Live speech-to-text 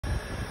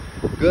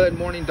Good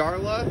morning,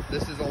 Darla.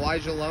 This is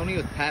Elijah Loney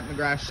with Pat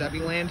McGrath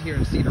Chevyland here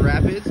in Cedar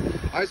Rapids.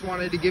 I just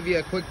wanted to give you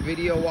a quick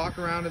video walk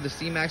around of the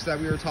Cmax that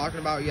we were talking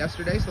about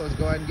yesterday, so let's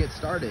go ahead and get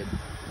started.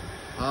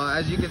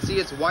 As you can see,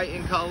 it's white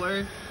in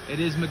color.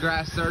 It is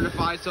McGrath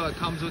certified, so it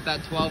comes with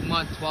that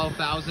 12-month,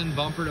 12,000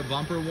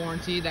 bumper-to-bumper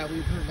warranty that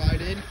we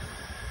provided.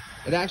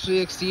 It actually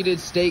exceeded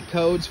state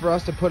codes for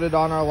us to put it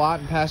on our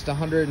lot and passed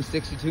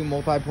 162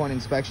 multi-point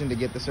inspection to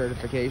get the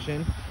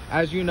certification.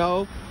 As you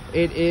know,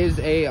 it is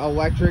a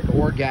electric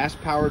or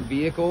gas-powered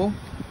vehicle.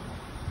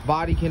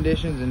 Body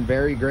condition's in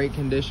very great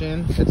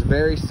condition. It's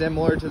very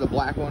similar to the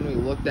black one we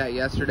looked at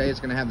yesterday.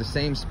 It's gonna have the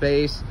same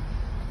space,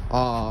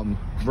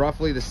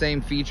 roughly the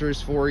same features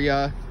for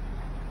you.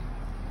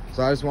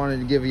 So I just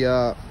wanted to give you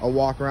a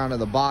walk around of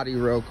the body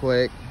real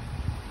quick.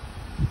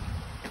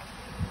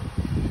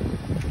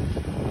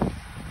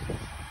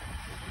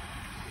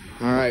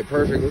 All right,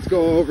 perfect. Let's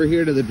go over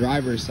here to the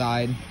driver's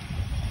side.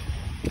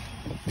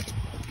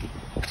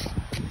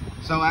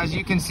 So as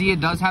you can see, it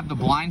does have the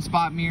blind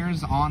spot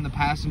mirrors on the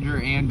passenger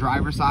and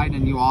driver side,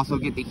 and you also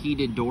get the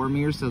heated door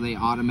mirrors, so they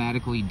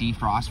automatically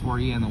defrost for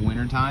you in the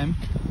wintertime.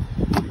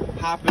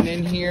 Hopping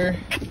in here,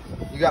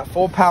 you got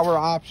full power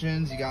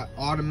options, you got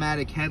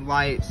automatic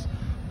headlights,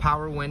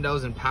 power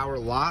windows, and power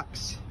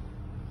locks.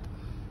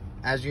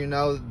 As you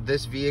know,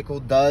 this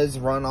vehicle does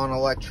run on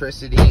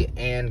electricity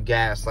and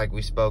gas like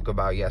we spoke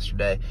about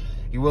yesterday.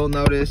 You will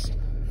notice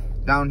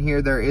down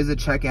here there is a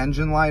check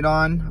engine light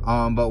on,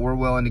 but we're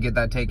willing to get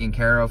that taken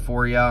care of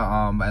for you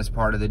as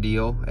part of the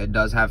deal. It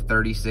does have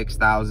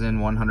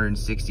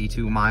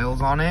 36,162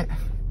 miles on it.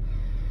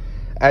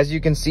 As you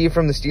can see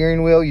from the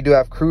steering wheel, you do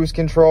have cruise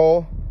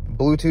control,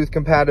 Bluetooth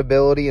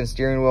compatibility, and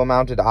steering wheel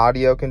mounted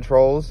audio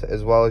controls,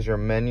 as well as your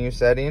menu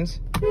settings.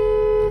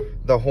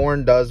 The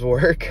horn does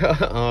work.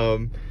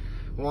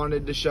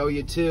 Wanted to show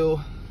you too.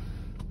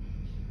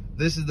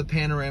 This is the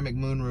panoramic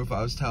moonroof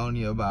I was telling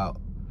you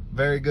about.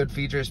 Very good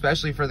feature,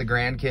 especially for the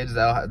grandkids.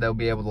 They'll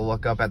be able to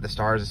look up at the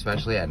stars,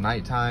 especially at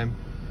nighttime.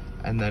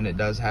 And then it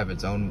does have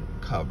its own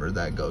cover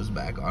that goes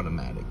back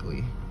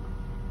automatically.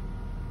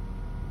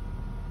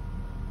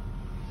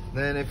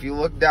 Then if you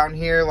look down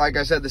here, like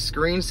I said, the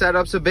screen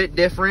setup's a bit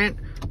different,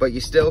 but you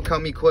still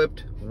come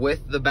equipped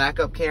with the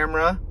backup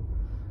camera.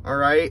 All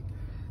right.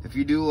 If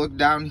you do look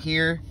down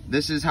here,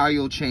 this is how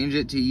you'll change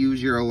it to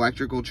use your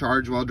electrical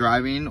charge while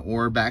driving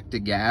or back to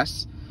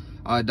gas.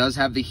 It does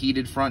have the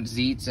heated front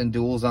seats and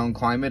dual zone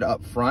climate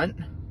up front.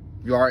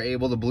 You are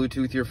able to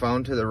Bluetooth your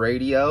phone to the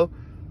radio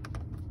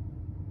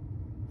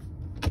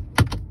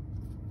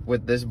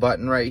with this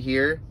button right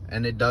here.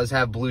 And it does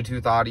have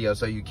Bluetooth audio,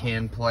 so you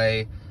can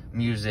play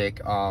music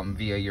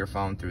via your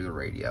phone through the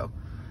radio.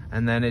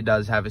 And then it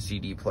does have a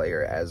CD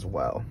player as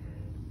well.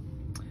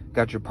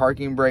 Got your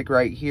parking brake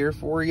right here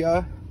for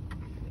you.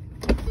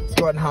 Let's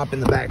go ahead and hop in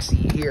the back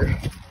seat here.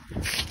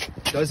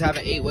 It does have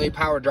an 8-way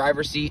power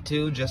driver seat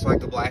too, just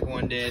like the black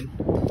one did.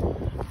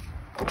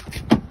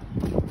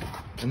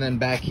 And then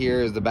back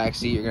here is the back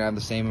seat. You're gonna have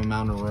the same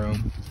amount of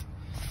room.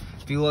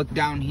 If you look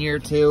down here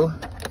too,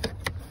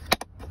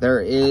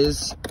 there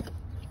is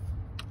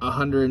a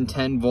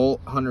 110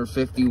 volt,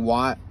 150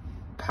 watt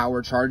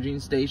power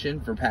charging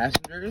station for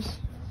passengers.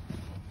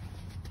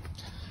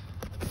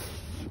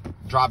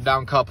 Drop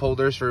down cup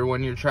holders for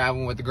when you're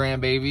traveling with the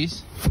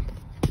grandbabies.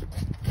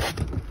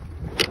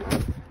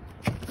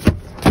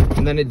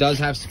 And then it does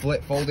have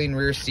split folding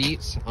rear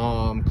seats.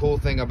 Cool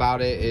thing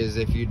about it is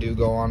if you do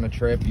go on a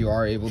trip, you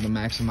are able to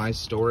maximize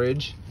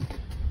storage.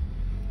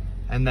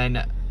 And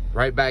then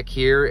right back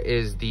here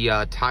is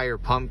the tire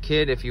pump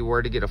kit. If you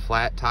were to get a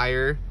flat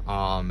tire,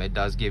 it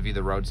does give you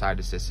the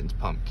roadside assistance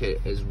pump kit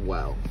as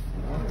well.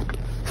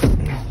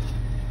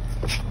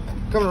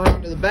 Coming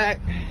around to the back.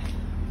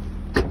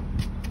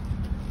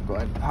 Go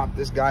ahead and pop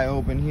this guy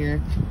open here.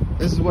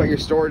 This is what your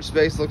storage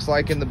space looks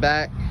like in the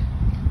back.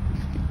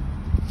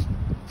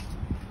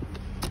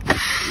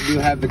 You do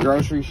have the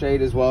grocery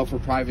shade as well for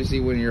privacy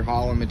when you're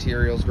hauling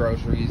materials,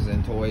 groceries,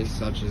 and toys,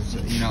 such as,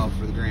 you know,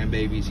 for the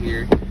grandbabies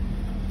here.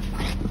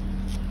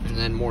 And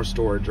then more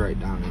storage right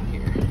down in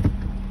here.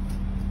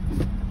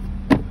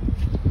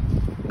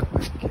 Go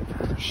ahead and get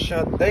her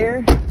shut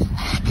there.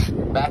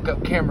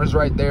 Backup camera's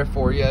right there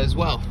for you as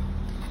well.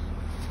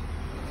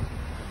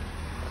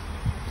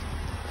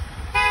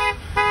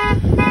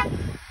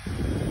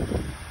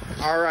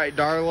 All right,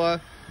 Darla,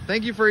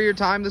 thank you for your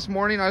time this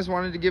morning. I just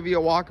wanted to give you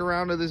a walk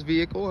around of this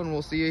vehicle, and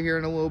we'll see you here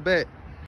in a little bit.